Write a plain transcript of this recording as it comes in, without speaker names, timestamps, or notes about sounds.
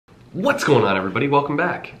What's going on, everybody? Welcome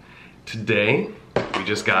back. Today, we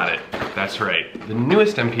just got it. That's right, the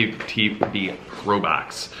newest MTB Pro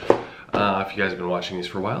Box. If you guys have been watching these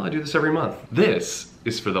for a while, I do this every month. This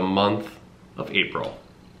is for the month of April.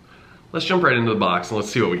 Let's jump right into the box and let's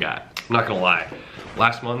see what we got. I'm not gonna lie,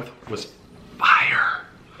 last month was fire.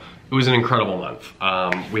 It was an incredible month.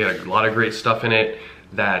 We had a lot of great stuff in it.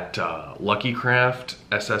 That Lucky Craft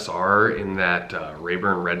SSR in that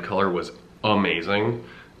Rayburn red color was amazing.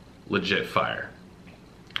 Legit fire.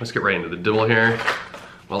 Let's get right into the dibble here.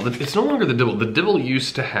 Well, it's no longer the dibble. The dibble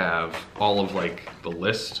used to have all of like the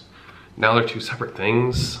list. Now they're two separate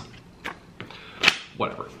things.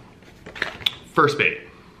 Whatever. First bait,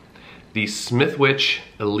 the Smithwich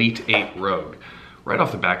Elite 8 Rogue. Right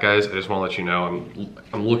off the bat, guys, I just want to let you know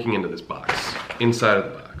I'm looking into this box. Inside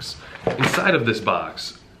of the box. Inside of this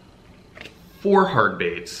box, 4 hard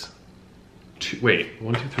baits.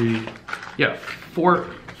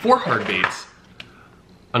 Four hard baits,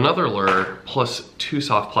 another lure, plus 2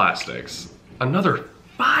 soft plastics. Another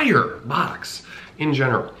fire box in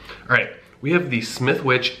general. All right, we have the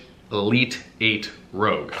Smithwich Elite 8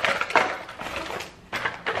 Rogue.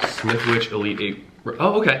 Smithwich Elite 8.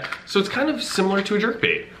 Oh, okay. So it's kind of similar to a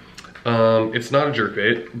jerkbait. It's not a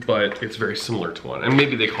jerkbait, but it's very similar to one. And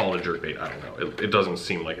maybe they call it a jerkbait, I don't know. It doesn't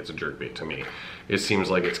seem like it's a jerkbait to me. It seems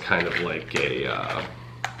like it's kind of like a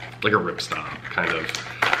ripstop, kind of.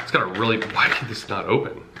 It's got a really, why did this not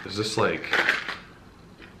open? Is this like,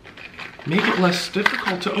 make it less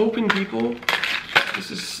difficult to open, people.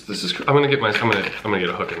 This is, I'm gonna get a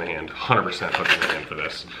hook in the hand, 100% hook in the hand for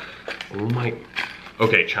this. Oh my,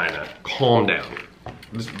 okay, China, calm down.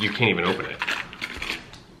 You can't even open it.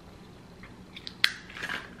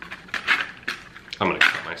 I'm gonna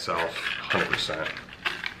cut myself, 100%.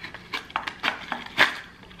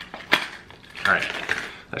 All right,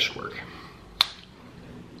 that should work.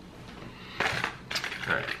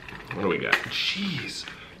 All right, what do we got? Jeez.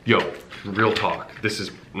 Yo, real talk, this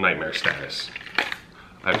is nightmare status.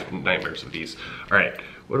 I have nightmares of these. All right,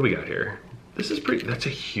 what do we got here? This is pretty, that's a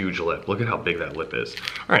huge lip. Look at how big that lip is.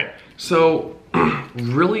 All right, so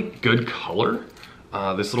really good color.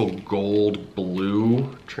 This little gold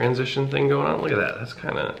blue transition thing going on. Look at that, that's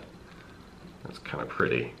kind of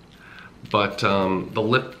pretty. But the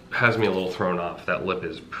lip has me a little thrown off. That lip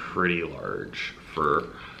is pretty large for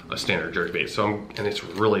a standard jerkbait. So and it's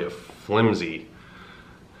really a flimsy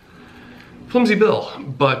bill.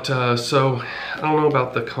 But so I don't know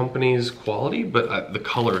about the company's quality, but the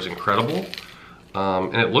color is incredible.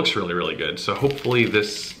 And it looks really, really good. So hopefully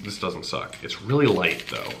this doesn't suck. It's really light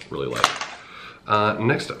though, really light.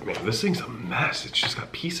 Next up, man, this thing's a mess. It's just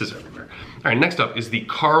got pieces everywhere. All right, next up is the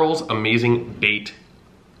Carl's Amazing Bait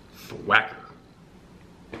Thwacker.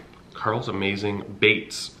 Carl's Amazing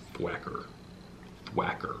Baits Thwacker.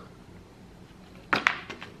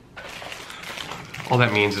 All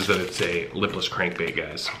that means is that it's a lipless crankbait,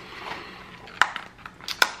 guys.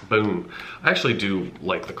 Boom. I actually do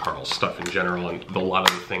like the Carl's stuff in general and a lot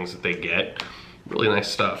of the things that they get. Really nice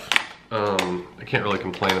stuff. I can't really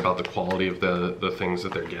complain about the quality of the things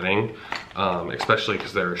that they're getting, especially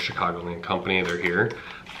because they're a Chicagoland company. They're here.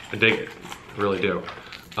 I dig it, I really do.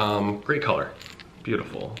 Great color,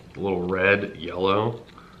 beautiful. A little red, yellow,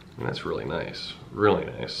 and that's really nice. Really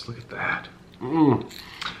nice. Look at that. All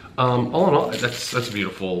in all, that's a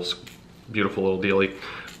beautiful little dealie.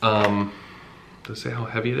 Does it say how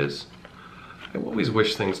heavy it is? I always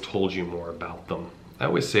wish things told you more about them. I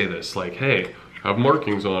always say this, like, hey, have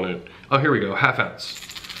markings on it. Oh, here we go, 1/2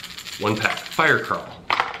 ounce, 1 pack, fire craw.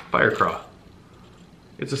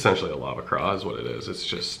 It's essentially a lava craw is what it is. It's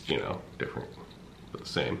just, you know, different, but the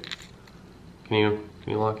same. Can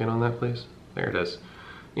you lock in on that, please? There it is.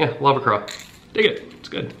 Yeah, lava craw. Dig it, it's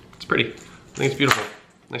good, it's pretty. I think it's beautiful.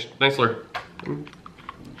 Nice lure.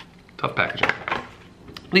 Tough packaging.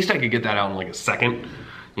 At least I could get that out in like a second.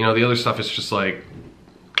 You know, the other stuff is just like,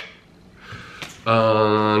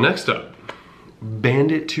 next up,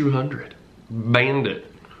 Bandit 200. Bandit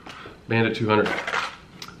 200.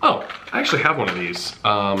 Oh, I actually have one of these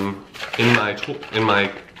in my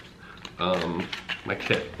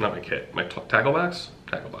kit, not my kit, my tackle box?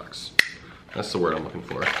 Tackle box. That's the word I'm looking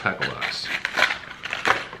for, tackle box.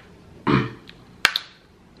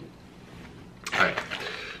 All right,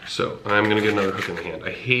 so I'm gonna get another hook in the hand. I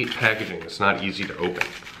hate packaging, it's not easy to open.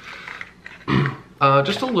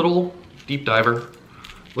 Just a little deep diver.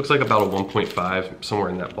 Looks like about a 1.5, somewhere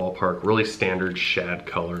in that ballpark. Really standard shad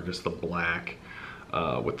color, just the black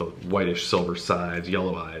with the whitish silver sides,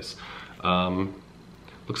 yellow eyes.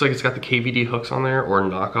 Looks like it's got the KVD hooks on there, or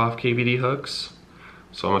knockoff KVD hooks.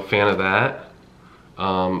 So I'm a fan of that.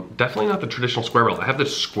 Definitely not the traditional square bill. I have the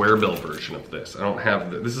square bill version of this. I don't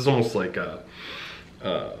have this is almost like a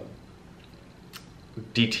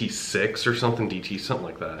DT6 or something, DT something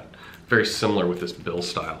like that. Very similar with this bill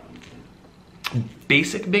style.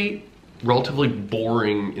 Basic bait, relatively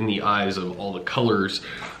boring in the eyes of all the colors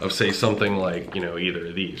of, say, something like, you know, either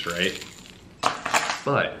of these, right?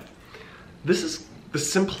 But this is, the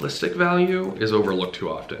simplistic value is overlooked too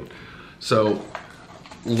often. So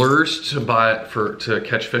lures to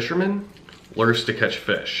catch fishermen, lures to catch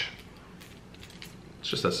fish. It's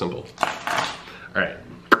just that simple. All right,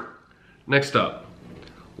 next up,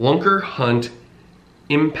 Lunker Hunt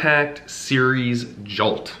Impact Series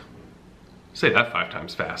Jolt. Say that 5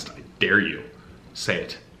 times fast, I dare you. Say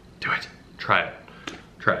it, do it, try it,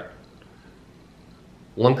 try it.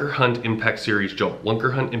 Lunker Hunt Impact Series Jolt,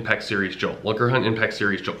 Lunker Hunt Impact Series Jolt, Lunker Hunt Impact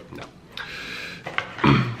Series Jolt. No.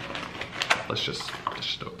 let's just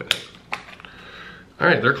open it. All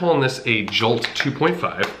right, they're calling this a Jolt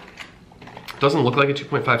 2.5. Doesn't look like a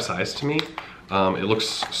 2.5 size to me. It looks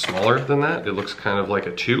smaller than that. It looks kind of like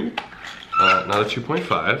a 2, not a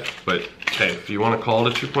 2.5, but hey, if you want to call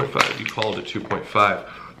it a 2.5, you call it a 2.5.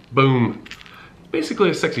 Boom. Basically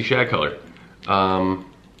a sexy shad color. I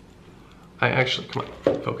actually, come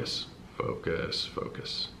on, focus, focus,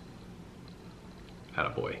 focus.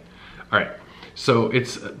 Attaboy. All right, so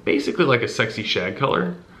it's basically like a sexy shad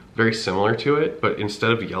color, very similar to it, but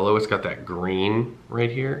instead of yellow, it's got that green right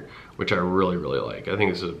here, which I really, really like. I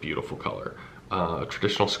think this is a beautiful color.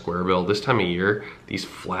 Traditional square bill. This time of year, these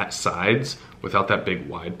flat sides without that big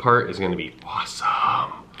wide part is gonna be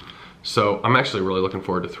awesome. So I'm actually really looking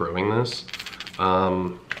forward to throwing this. I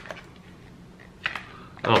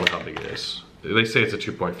don't know how big it is. They say it's a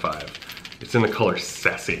 2.5. It's in the color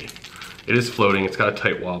Sassy. It is floating, it's got a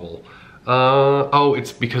tight wobble. Oh,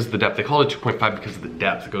 it's because of the depth. They call it 2.5 because of the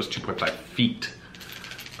depth. It goes 2.5 feet.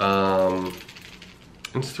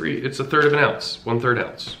 It's a third of an ounce, 1/3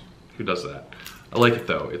 ounce. Who does that? I like it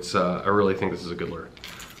though. It's I really think this is a good lure.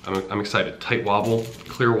 I'm excited. Tight wobble,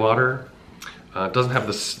 clear water. It doesn't have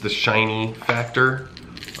this shiny factor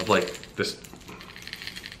of like this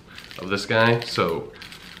guy. So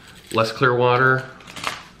less clear water,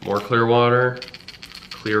 more clear water,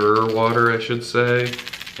 clearer water, I should say.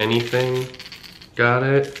 Anything. Got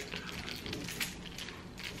it?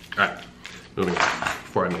 All right, moving on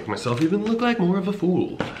before I make myself even look like more of a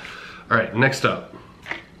fool. All right, next up.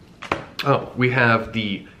 Oh, we have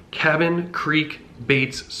the Cabin Creek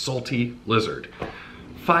Baits Salty Lizard.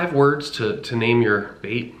 5 words to name your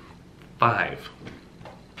bait. 5.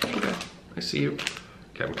 Okay, I see you.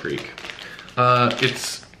 Cabin Creek.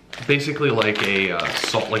 It's basically like a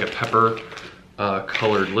like a pepper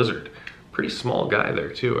colored lizard. Pretty small guy there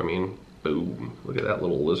too. I mean, boom! Look at that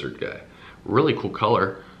little lizard guy. Really cool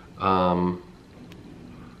color. I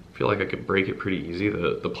feel like I could break it pretty easy.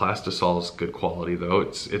 The plastisol is good quality though.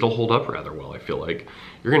 It'll hold up rather well. I feel like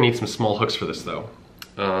you're gonna need some small hooks for this though.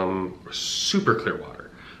 Super clear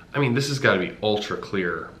water. I mean, this has got to be ultra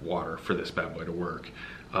clear water for this bad boy to work.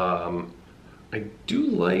 I do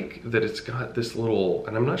like that it's got this little,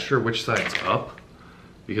 and I'm not sure which side's up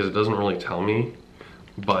because it doesn't really tell me,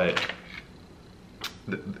 but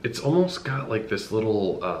it's almost got like this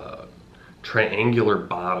little triangular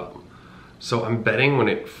bottom. So I'm betting when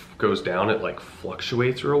it goes down, it like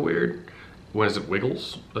fluctuates real weird. When it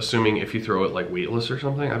wiggles, assuming if you throw it like weightless or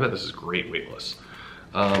something. I bet this is great weightless.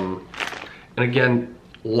 And again,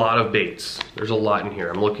 a lot of baits. There's a lot in here.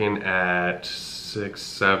 I'm looking at 6,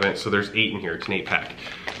 7, so there's 8 in here. It's an 8-pack.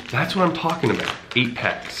 That's what I'm talking about. 8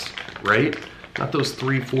 packs, right? Not those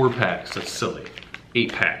 3, 4 packs. That's silly.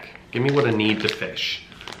 8-pack. Give me what I need to fish.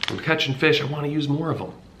 When I'm catching fish, I want to use more of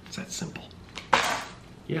them. It's that simple.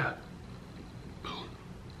 Yeah. Boom.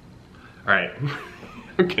 All right.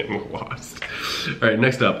 I'm getting lost. All right,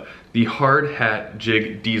 next up, the Hard Hat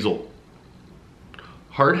Jig Diesel.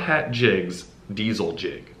 Hard Hat Jigs Diesel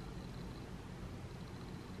Jig.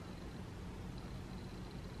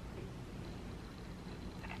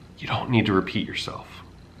 You don't need to repeat yourself.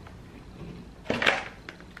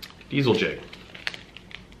 Diesel jig.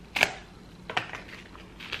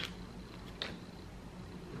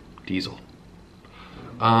 Diesel.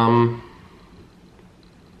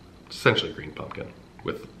 Essentially green pumpkin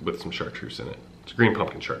with some chartreuse in it. It's a green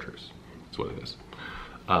pumpkin chartreuse. That's what it is.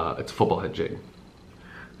 It's a football head jig.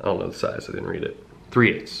 I don't know the size, I didn't read it.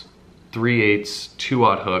 3/8. 3/8,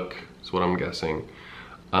 2/0 hook is what I'm guessing.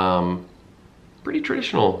 Pretty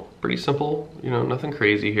traditional, pretty simple, you know, nothing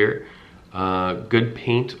crazy here. Good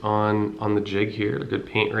paint on the jig here, good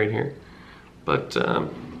paint right here. But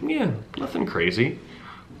yeah, nothing crazy.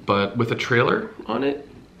 But with a trailer on it,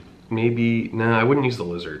 maybe, nah, I wouldn't use the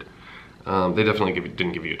lizard. They definitely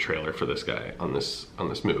didn't give you a trailer for this guy on this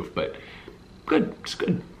move, but good, it's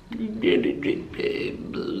good.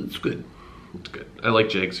 It's good. It's good. I like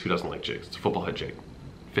jigs. Who doesn't like jigs? It's a football head jig.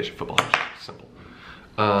 Fish a football head jig. Simple.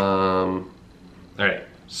 All right.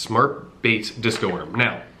 Smart Baits Disco Worm.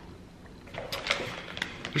 Now,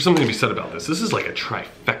 there's something to be said about this. This is like a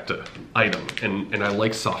trifecta item, and I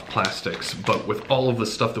like soft plastics, but with all of the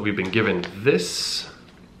stuff that we've been given, this,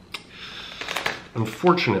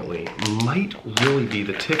 unfortunately, might really be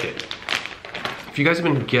the ticket. If you guys have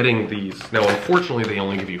been getting these, now unfortunately they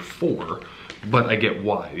only give you 4, but I get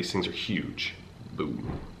why. These things are huge.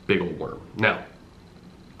 Boom. Big old worm. Now,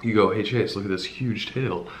 you go, hey Chase, look at this huge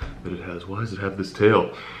tail that it has. Why does it have this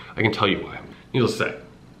tail? I can tell you why. Needless to say,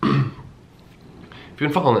 if you've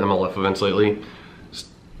been following the MLF events lately,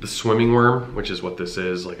 the swimming worm, which is what this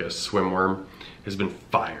is, like a swim worm, has been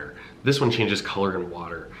fire. This one changes color in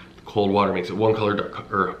water. Cold water makes it one color,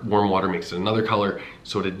 or warm water makes it another color,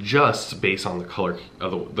 so it adjusts based on the color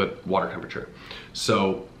of the water temperature.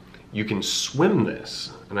 So you can swim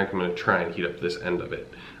this, and I'm gonna try and heat up this end of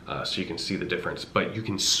it so you can see the difference, but you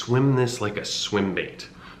can swim this like a swim bait,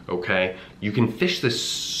 okay? You can fish this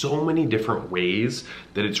so many different ways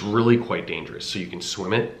that it's really quite dangerous. So you can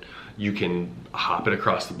swim it, you can hop it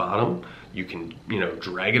across the bottom, you can,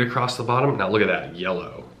 drag it across the bottom. Now look at that,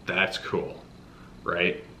 yellow, that's cool,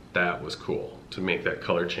 right? That was cool to make that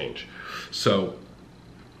color change. So,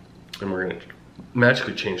 and we're gonna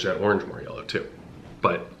magically change that orange more yellow too.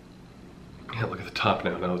 But, yeah, look at the top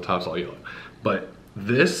now. Now the top's all yellow. But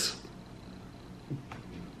this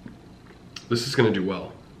is gonna do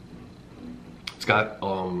well. It's got,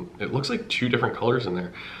 it looks like 2 different colors in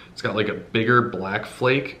there. It's got like a bigger black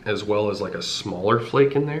flake as well as like a smaller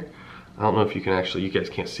flake in there. I don't know if you can actually, you guys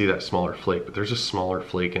can't see that smaller flake, but there's a smaller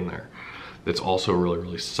flake in there that's also really,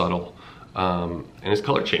 really subtle. And it's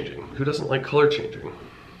color changing. Who doesn't like color changing?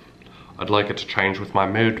 I'd like it to change with my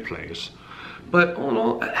mood, please. But all in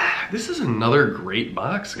all, this is another great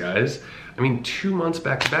box, guys. I mean, 2 months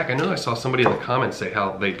back to back. I know I saw somebody in the comments say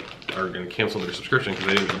how they are gonna cancel their subscription because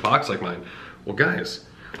they didn't get a box like mine. Well, guys,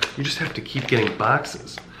 you just have to keep getting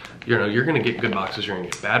boxes. You're gonna get good boxes, you're gonna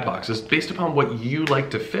get bad boxes based upon what you like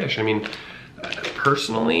to fish. I mean,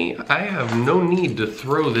 personally, I have no need to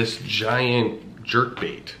throw this giant jerk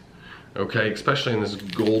bait, okay? Especially in this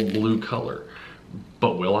gold blue color.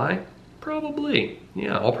 But will I? Probably.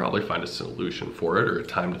 Yeah, I'll probably find a solution for it or a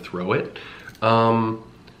time to throw it.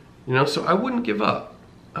 So I wouldn't give up.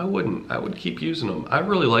 I wouldn't. I would keep using them. I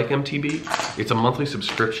really like MTB. It's a monthly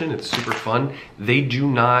subscription. It's super fun. They do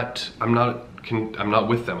not, I'm not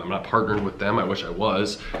with them. I'm not partnered with them. I wish I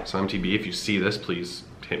was. So MTB, if you see this, please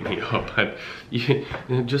hit me up.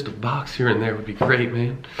 Just a box here and there would be great,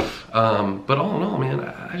 man. But all in all, man,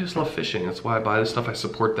 I just love fishing. That's why I buy this stuff. I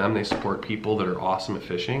support them. They support people that are awesome at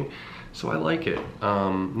fishing. So I like it.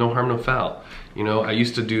 No harm, no foul. I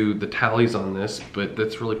used to do the tallies on this, but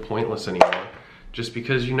that's really pointless anymore. Just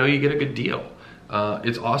because you get a good deal.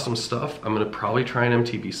 It's awesome stuff. I'm gonna probably try an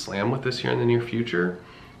MTB Slam with this here in the near future.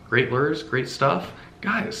 Great lures, great stuff.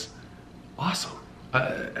 Guys, awesome.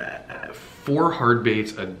 4 hard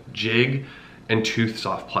baits, a jig, and 2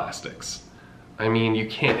 soft plastics. I mean, you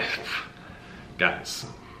can't, guys,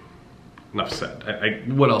 enough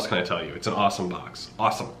said. What else can I tell you? It's an awesome box,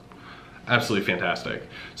 awesome. Absolutely fantastic.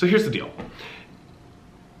 So here's the deal.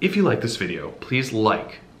 If you like this video, please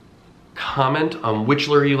comment on which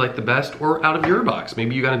lure you like the best or out of your box.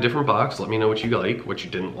 Maybe you got a different box. Let me know what you like, what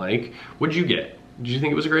you didn't like. What'd you get? Did you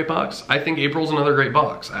think it was a great box? I think April's another great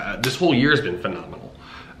box. This whole year has been phenomenal.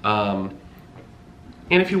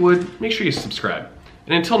 And if you would, make sure you subscribe.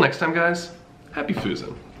 And until next time, guys, happy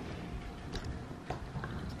foosing.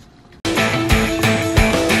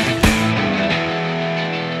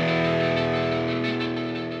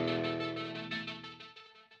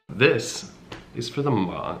 This is for the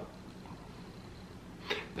mod.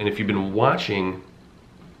 And if you've been watching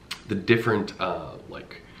the different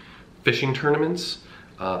fishing tournaments,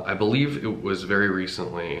 I believe it was very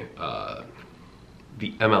recently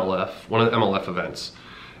the MLF, one of the MLF events,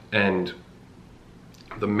 and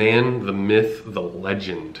the man, the myth, the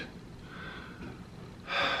legend,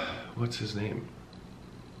 what's his name?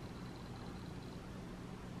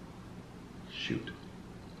 Shoot.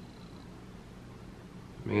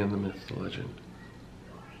 Man, the myth, the legend.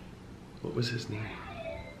 What was his name?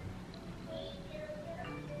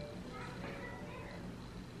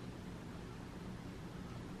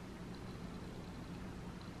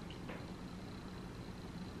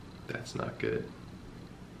 That's not good.